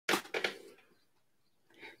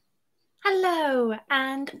Hello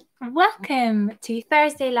and welcome to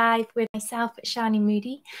Thursday Live with myself, Siannie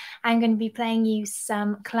Moodie. I'm going to be playing you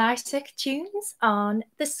some classic tunes on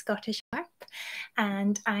the Scottish harp,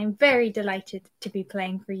 and I'm very delighted to be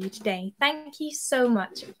playing for you today. Thank you so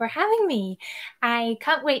much for having me. I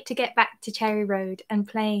can't wait to get back to Cherry Road and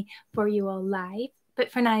play for you all live,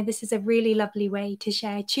 but for now this is a really lovely way to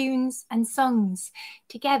share tunes and songs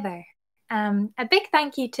together. A big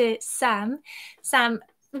thank you to Sam.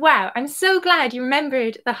 Wow, I'm so glad you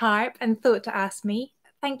remembered the harp and thought to ask me.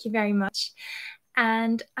 Thank you very much.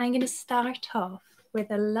 And I'm going to start off with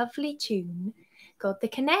a lovely tune called The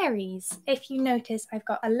Canaries. If you notice, I've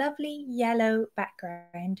got a lovely yellow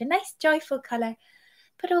background, a nice joyful colour,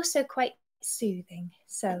 but also quite soothing.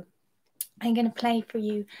 So I'm going to play for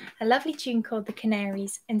you a lovely tune called The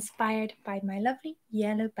Canaries, inspired by my lovely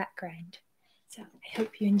yellow background. So I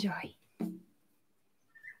hope you enjoy.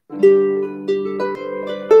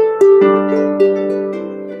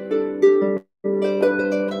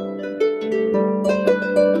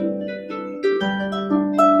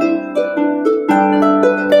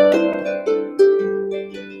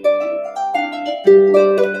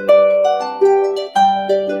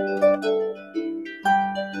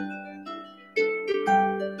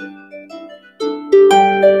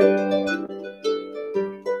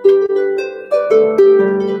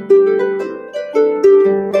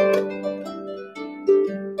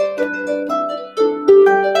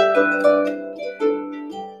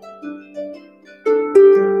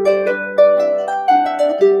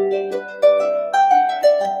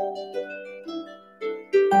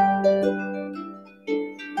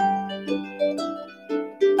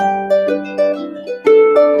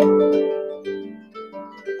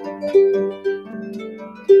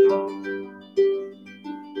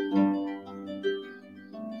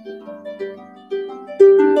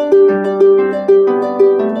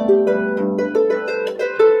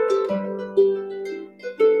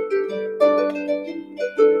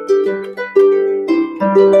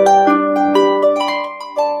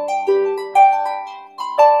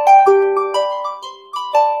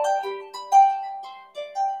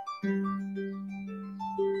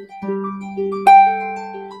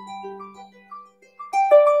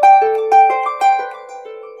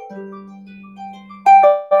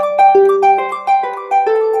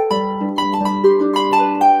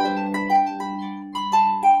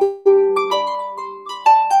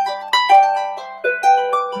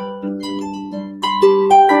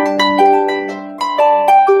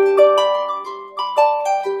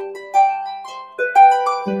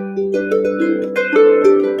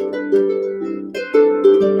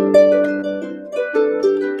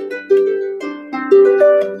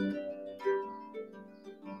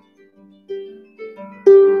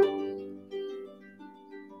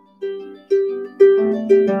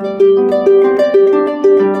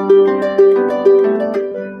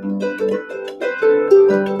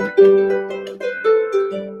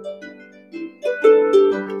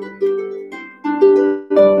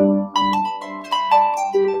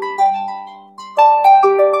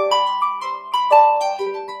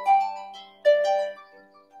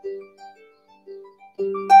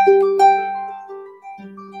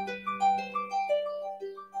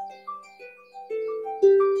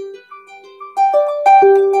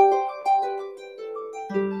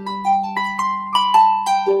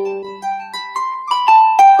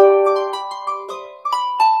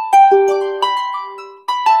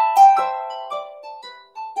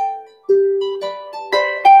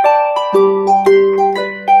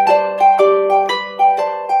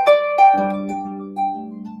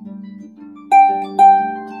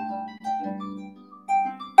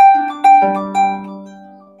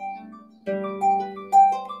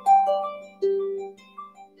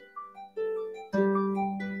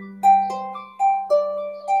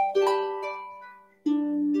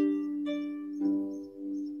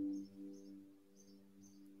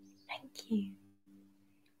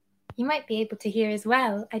 You might be able to hear as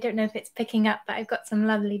well. I don't know if it's picking up, but I've got some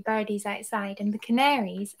lovely birdies outside, and the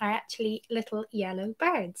canaries are actually little yellow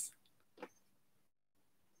birds.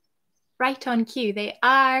 Right on cue. They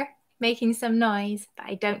are making some noise, but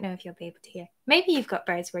I don't know if you'll be able to hear. Maybe you've got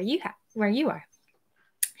birds where you are.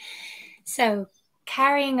 So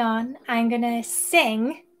carrying on, I'm going to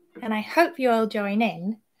sing, and I hope you all join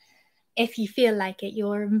in. If you feel like it,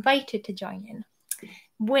 you're invited to join in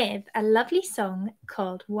with a lovely song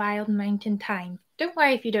called Wild Mountain Thyme. Don't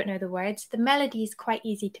worry if you don't know the words. The melody is quite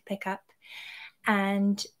easy to pick up,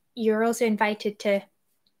 and you're also invited to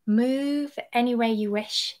move any way you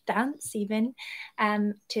wish, dance even,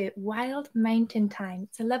 to Wild Mountain Time.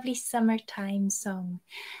 It's a lovely summertime song.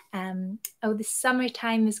 Oh, the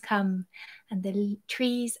summertime has come and the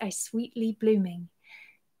trees are sweetly blooming.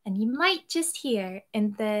 And you might just hear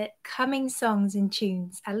in the coming songs and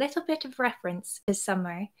tunes a little bit of reference to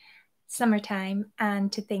summertime,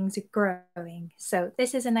 and to things growing. So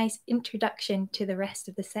this is a nice introduction to the rest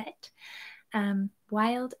of the set.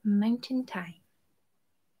 Wild Mountain Time.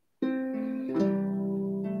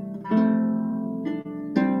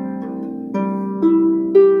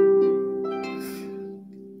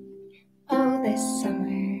 Oh, the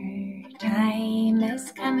summertime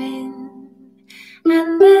is coming,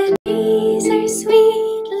 and the trees are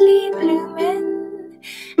sweetly blooming,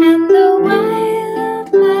 and the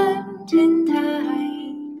wild mountain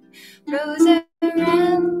thyme grows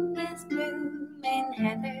around this blooming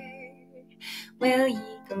heather. Will ye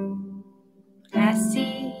go,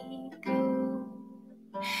 lassie, go?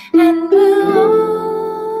 And we'll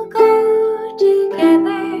all go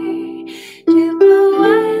together to the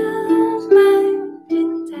wild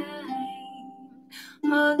mountain thyme,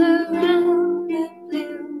 all around the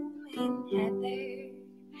blooming heather.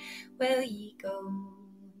 Will ye go,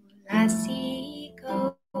 lassie,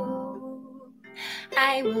 go?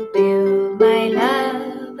 I will build my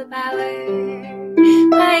love a bower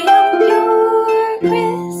by a pure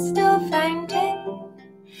crystal fountain.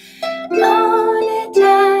 On it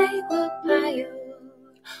I will pile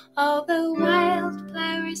all the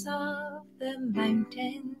wildflowers of the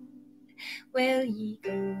mountain. Will ye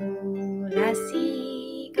go,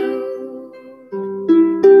 lassie, go?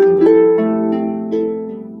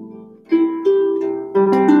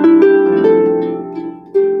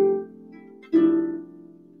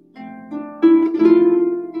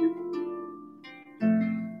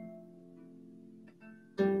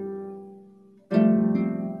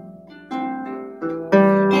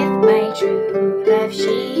 My true love,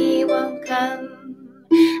 she won't come,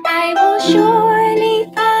 I will surely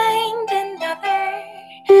find another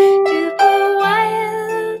to the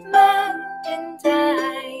wild mountain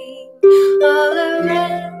thyme, all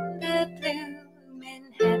around the blooming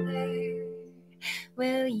heather.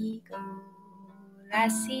 Will ye go,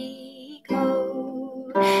 lassie,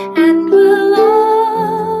 go? And we'll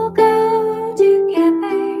all go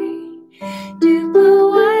together to the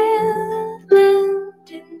wild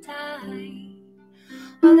mountain thyme,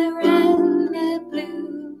 all around the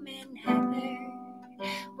blooming heather.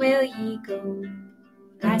 Will ye go,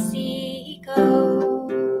 lassie, go?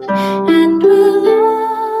 And we'll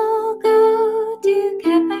all go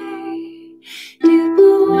together to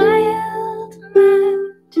the wild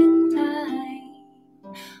mountain thyme,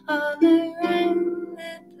 all around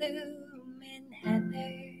the blooming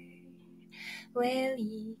heather. Will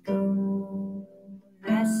ye go,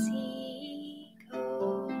 lassie,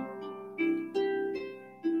 go?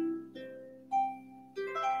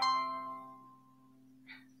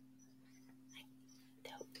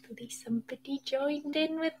 Hopefully somebody joined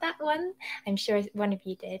in with that one. I'm sure one of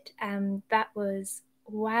you did. That was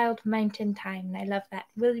Wild Mountain Time, and I love that.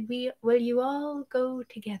 Will you all go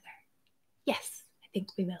together? Yes, I think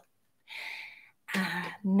we will.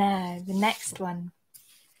 Now the next one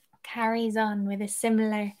carries on with a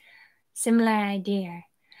similar idea.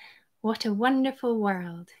 What a wonderful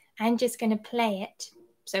world. I'm just going to play it.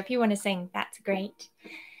 So if you want to sing, that's great.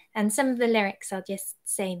 And some of the lyrics, I'll just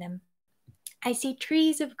say them. I see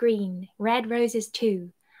trees of green, red roses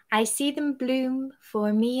too. I see them bloom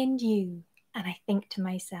for me and you. And I think to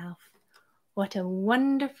myself, what a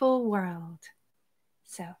wonderful world.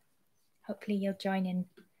 So hopefully you'll join in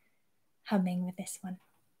humming with this one.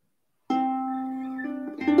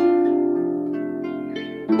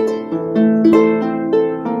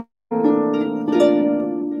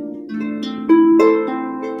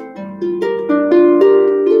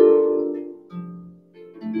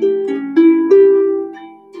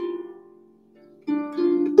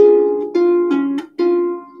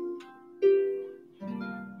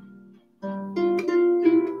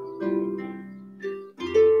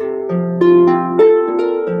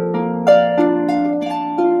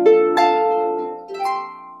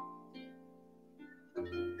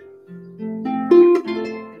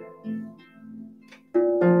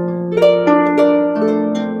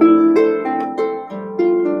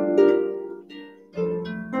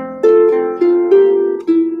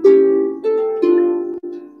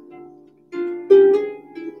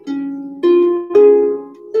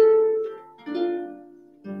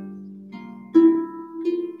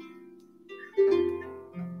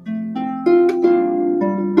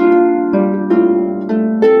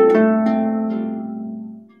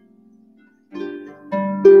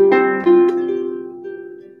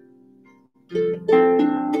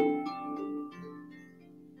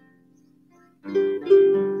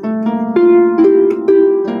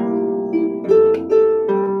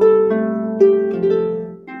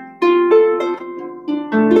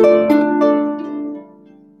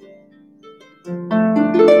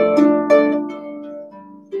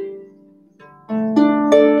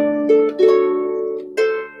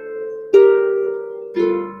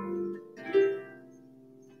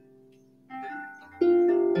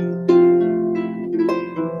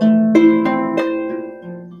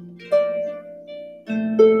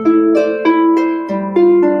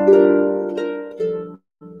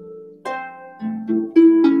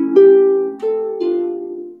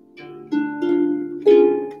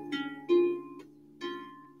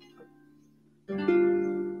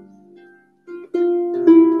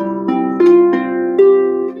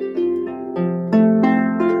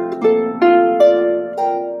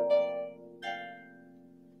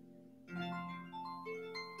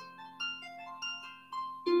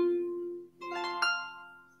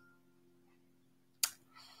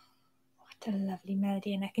 What a lovely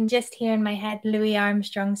melody. And I can just hear in my head Louis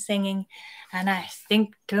Armstrong singing, and I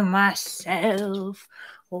think to myself,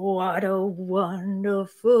 what a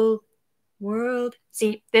wonderful world.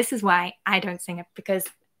 See, this is why I don't sing it, because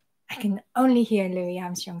I can only hear Louis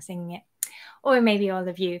Armstrong singing it. Or maybe all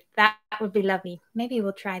of you. That would be lovely. Maybe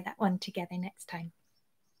we'll try that one together next time.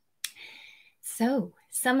 So,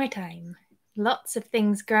 summertime. Lots of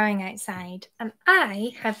things growing outside. And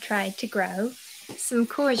I have tried to grow some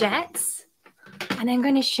courgettes. And I'm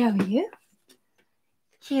going to show you.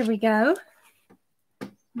 Here we go.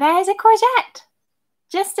 There's a courgette.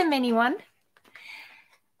 Just a mini one.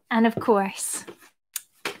 And of course,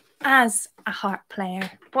 as a harp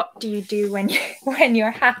player, what do you do when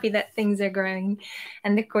you're happy that things are growing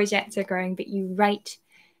and the courgettes are growing, but you write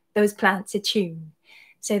those plants a tune?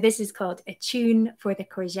 So this is called A Tune for the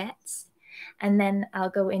Courgettes. And then I'll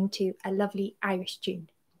go into a lovely Irish tune.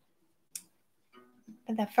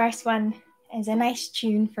 But the first one is a nice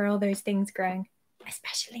tune for all those things growing,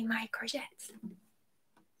 especially my courgettes.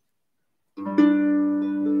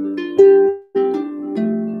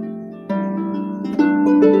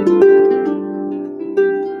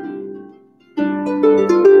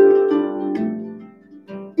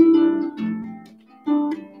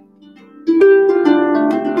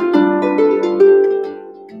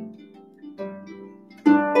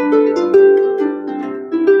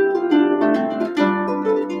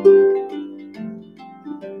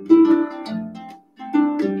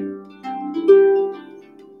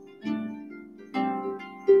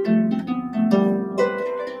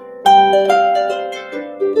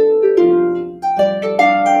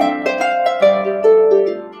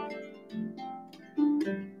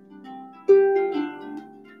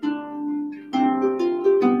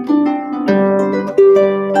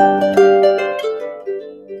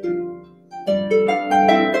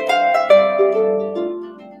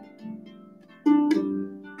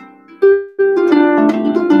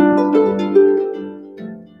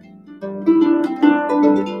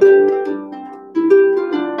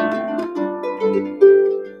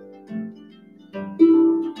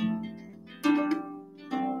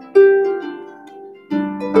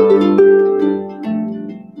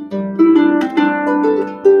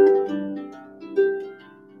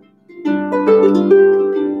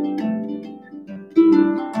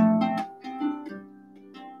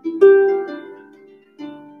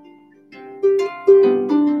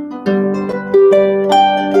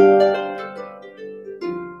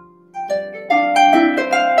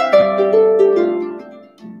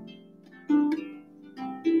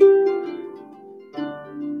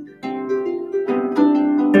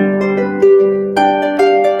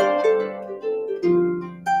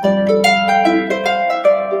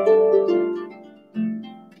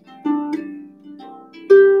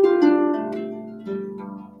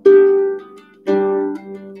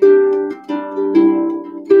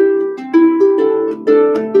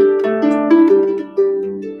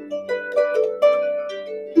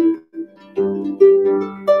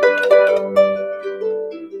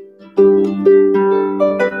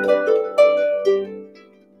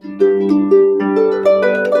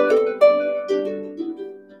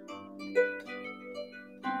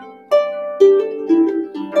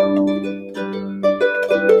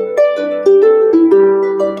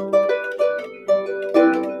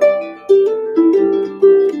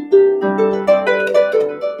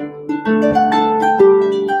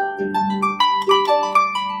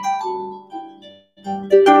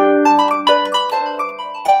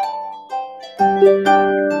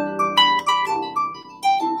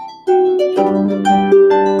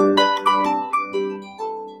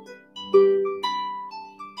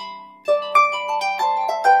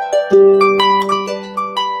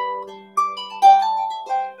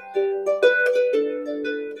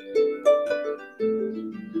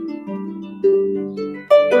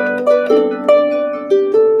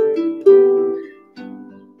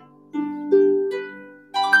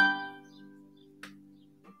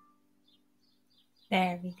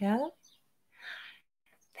 There we go.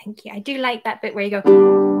 Thank you. I do like that bit where you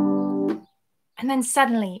go, and then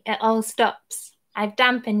suddenly it all stops. I've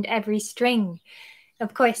dampened every string.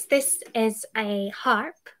 Of course, this is a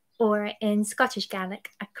harp, or in Scottish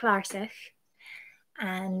Gaelic, a clarsach,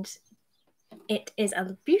 and it is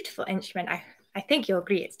a beautiful instrument. I think you'll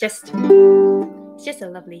agree. It's just a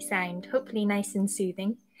lovely sound, hopefully nice and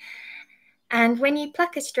soothing. And when you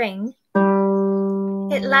pluck a string,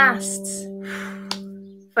 it lasts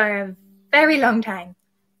for a very long time.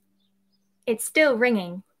 It's still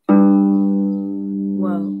ringing.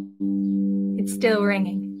 Whoa. It's still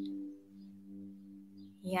ringing.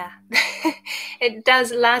 Yeah, it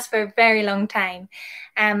does last for a very long time.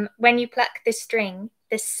 When you pluck the string,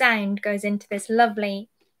 the sound goes into this lovely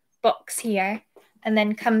box here and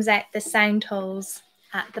then comes out the sound holes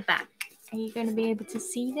at the back. Are you going to be able to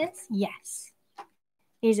see this? Yes.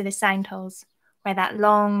 These are the sound holes where that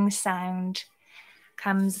long sound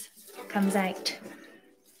comes out.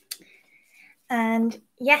 And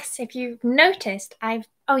yes, if you've noticed,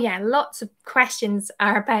 lots of questions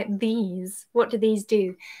are about these. What do these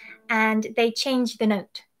do? And they change the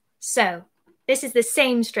note. So this is the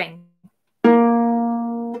same string.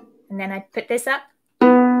 And then I put this up.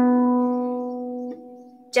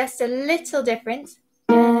 Just a little difference.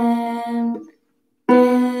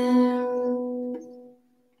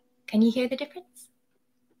 Can you hear the difference?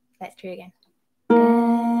 Let's try again.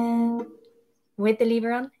 With the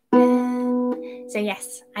lever on. So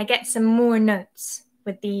yes, I get some more notes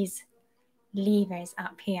with these levers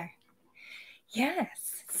up here.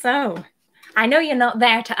 Yes, so I know you're not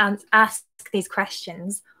there to ask these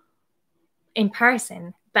questions in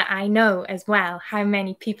person, but I know as well how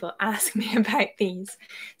many people ask me about these.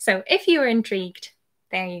 So if you were intrigued,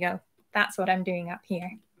 there you go. That's what I'm doing up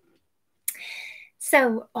here.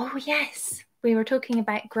 So, oh yes, we were talking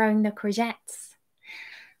about growing the courgettes.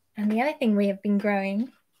 And the other thing we have been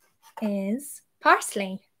growing is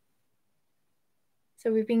parsley.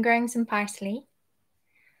 So we've been growing some parsley.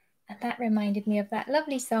 And that reminded me of that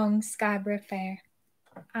lovely song, Scarborough Fair.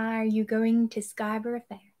 Are you going to Scarborough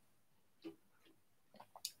Fair?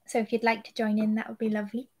 So if you'd like to join in, that would be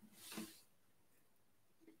lovely.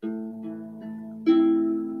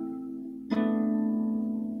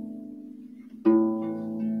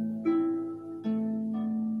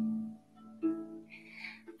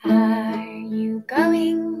 Are you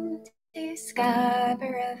going to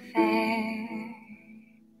Scarborough Fair?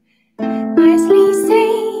 Parsley,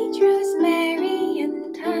 sage, rosemary,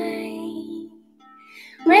 and thyme.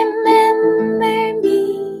 Remember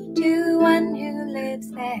me to one who lives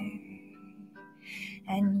there,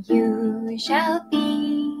 and you shall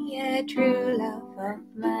be a true love of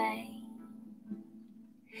mine.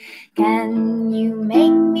 Can you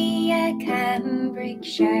make me a cambric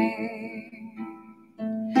shirt?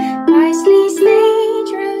 Parsley,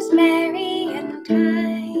 sage, rosemary, and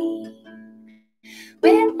thyme,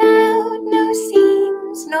 without no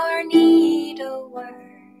seams nor needlework,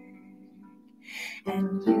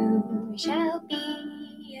 and you shall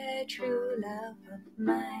be a true love of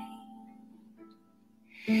mine.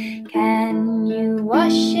 Can you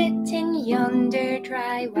wash it in yonder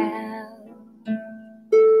dry well?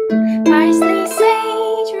 Parsley,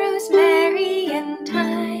 sage, rosemary, and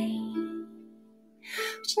thyme,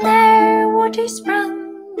 which ne'er water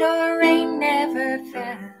sprung nor rain never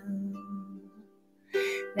fell,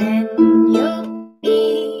 then you'll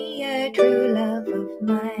be a true love of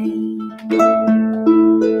mine.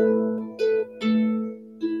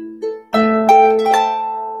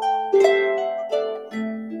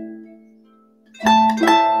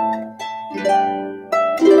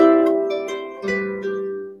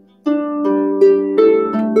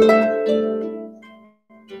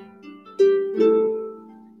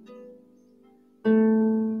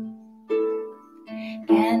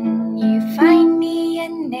 Can you find me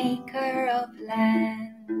an acre of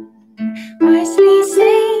land? Parsley,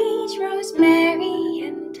 sage, rosemary,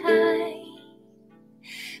 and thyme,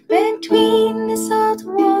 between the salt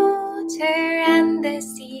water and the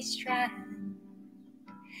sea strand,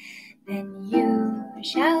 then you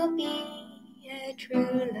shall be a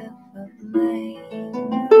true love of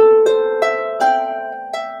mine.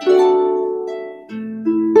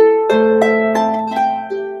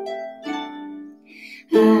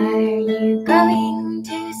 Are you going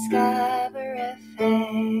to Scarborough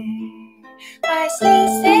Fair? Parsley,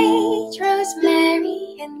 sage,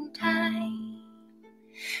 rosemary, and thyme,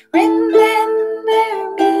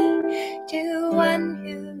 remember me to one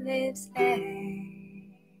who lives there,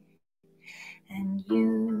 and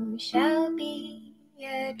you shall be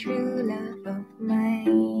a true love of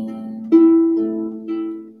mine.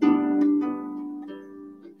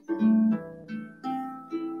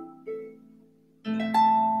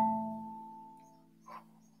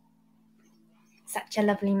 Such a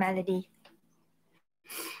lovely melody.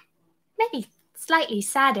 Maybe slightly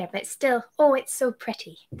sadder, but still, oh, it's so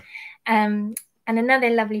pretty. And another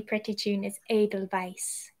lovely pretty tune is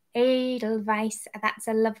Edelweiss. Edelweiss, that's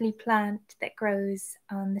a lovely plant that grows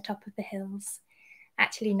on the top of the hills.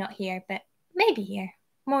 Actually not here, but maybe here,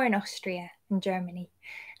 more in Austria and Germany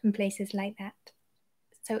and places like that.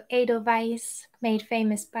 So Edelweiss, made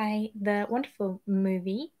famous by the wonderful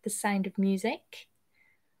movie, The Sound of Music.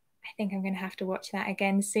 I think I'm going to have to watch that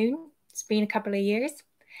again soon. It's been a couple of years.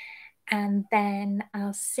 and then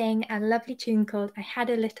I'll sing a lovely tune called I Had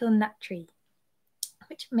a Little Nut Tree,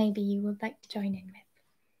 which maybe you would like to join in with.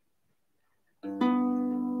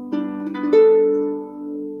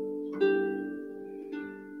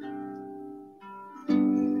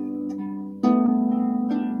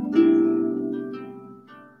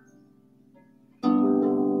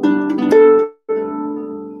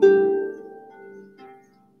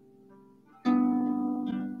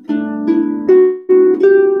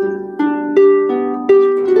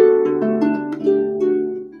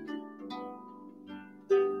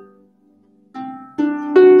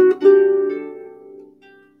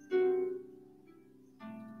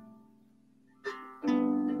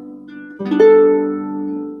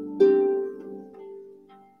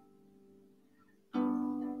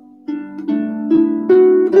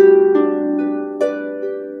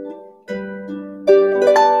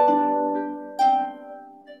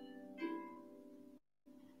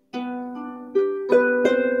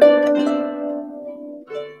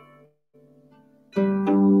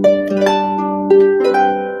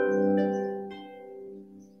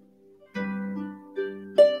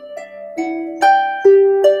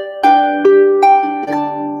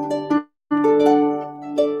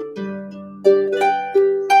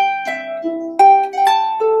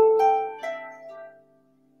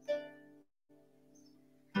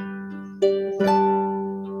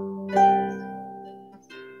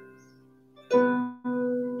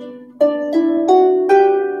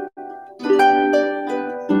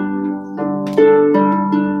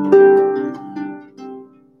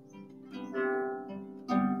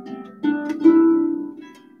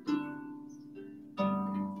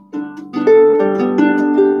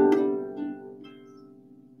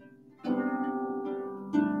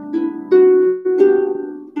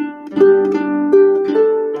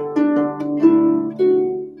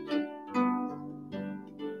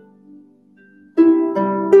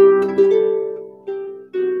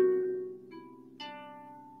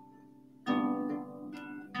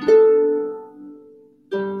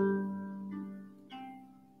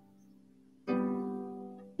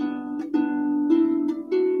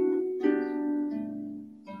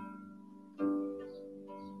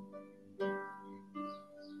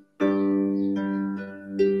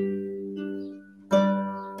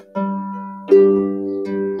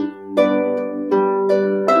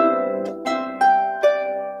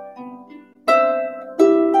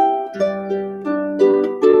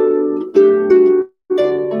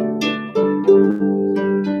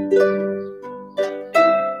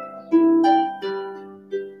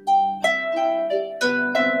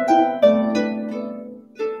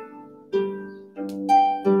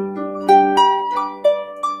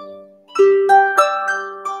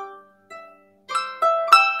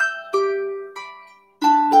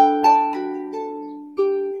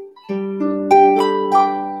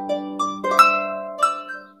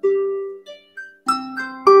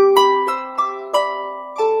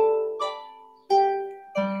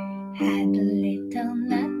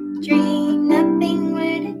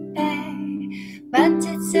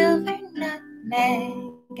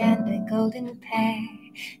 And a golden pear.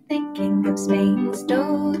 The king of Spain's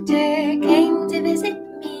daughter came to visit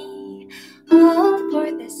me, all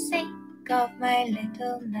for the sake of my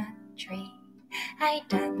little nut tree. I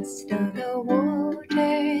danced on the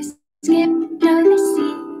water, skipped on the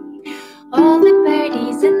sea. All the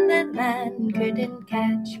birdies in the land couldn't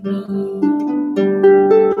catch me.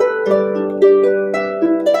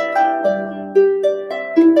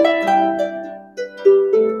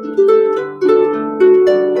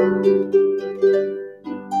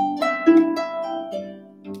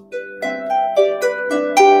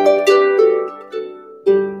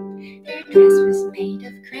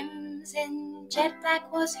 Jet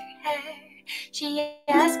black was her hair. She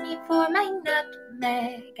asked me for my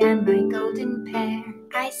nutmeg and my golden pear.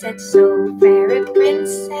 I said, so fair a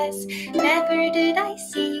princess never did I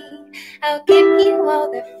see. I'll give you all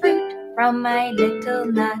the fruit from my little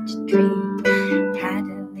nut tree. Had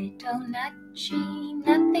a little nut tree,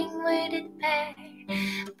 nothing would it bear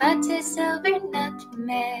but a silver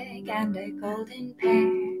nutmeg and a golden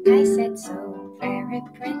pear. I said, so fair a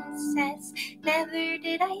princess never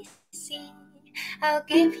did I see. I'll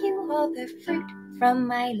give you all the fruit from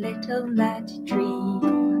my little nut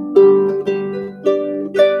tree.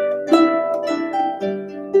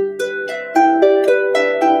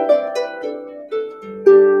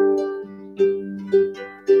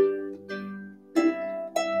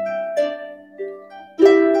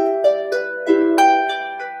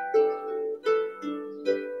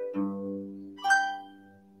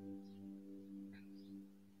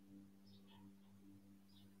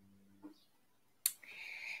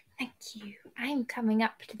 Thank coming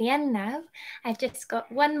up to the end now. I've just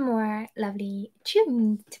got one more lovely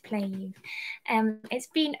tune to play you. It's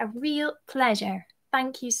been a real pleasure.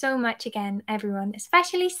 Thank you so much again, everyone,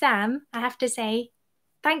 especially Sam. I have to say,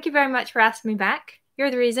 thank you very much for asking me back.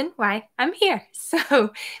 You're the reason why I'm here.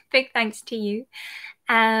 So big thanks to you.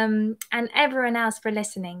 And everyone else for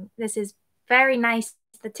listening. This is very nice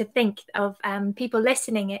to think of people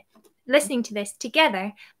listening to this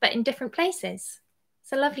together, but in different places.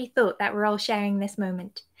 It's a lovely thought that we're all sharing this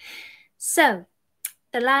moment. So,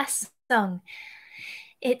 the last song.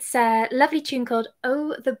 It's a lovely tune called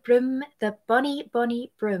Oh, the Broom, the Bonny,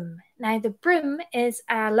 Bonny Broom. Now, the broom is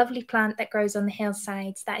a lovely plant that grows on the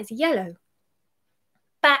hillsides that is yellow.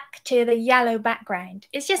 Back to the yellow background.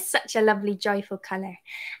 It's just such a lovely, joyful colour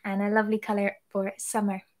and a lovely colour for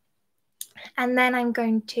summer. And then I'm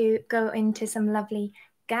going to go into some lovely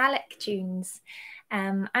Gaelic tunes.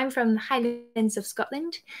 I'm from the Highlands of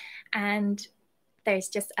Scotland, and there's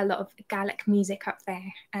just a lot of Gaelic music up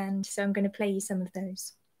there. And so I'm going to play you some of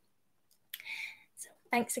those. So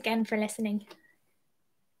thanks again for listening.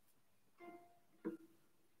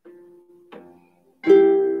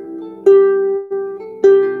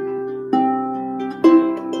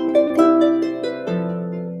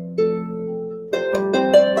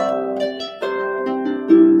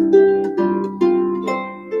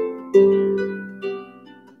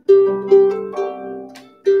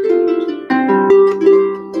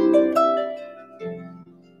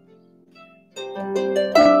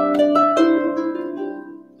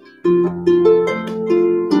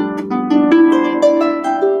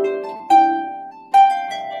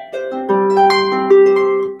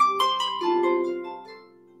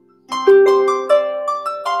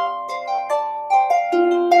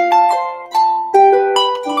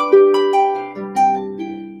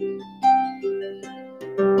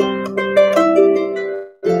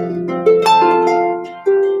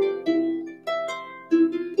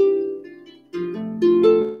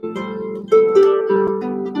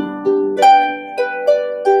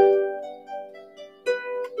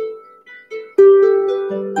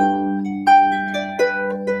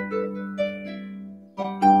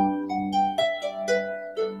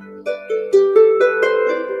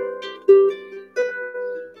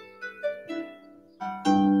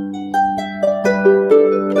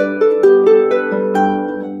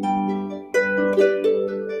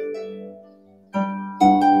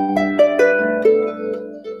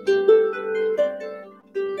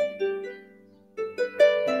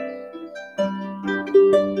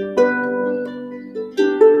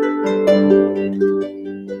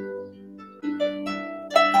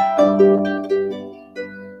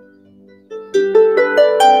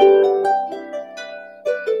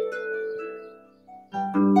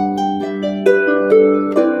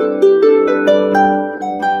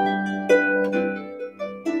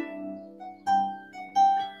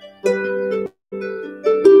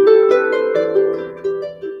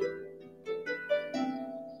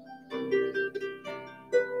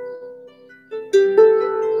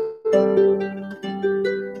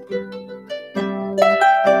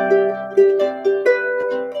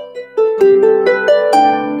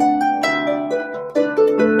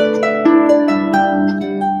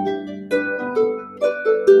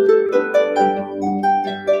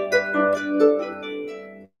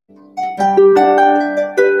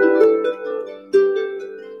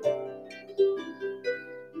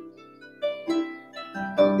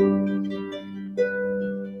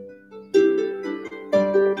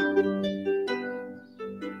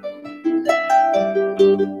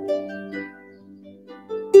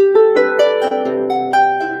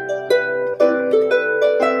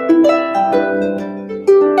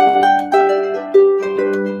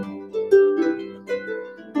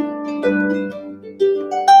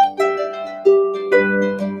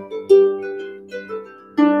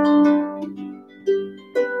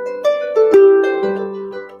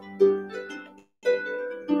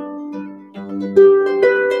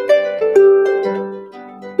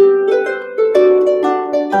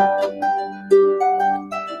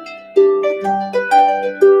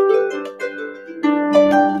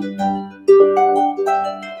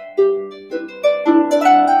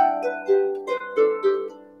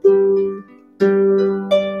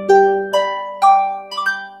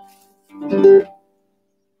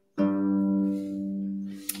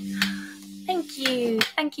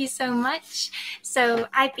 Thank you so much. So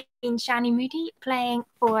I've been Siannie Moodie playing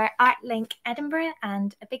for ArtLink Edinburgh,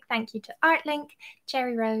 and a big thank you to ArtLink,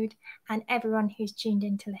 Cherry Road, and everyone who's tuned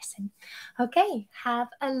in to listen. Okay, have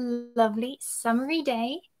a lovely summery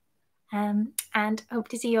day, and hope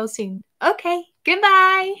to see you all soon. Okay,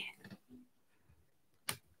 goodbye.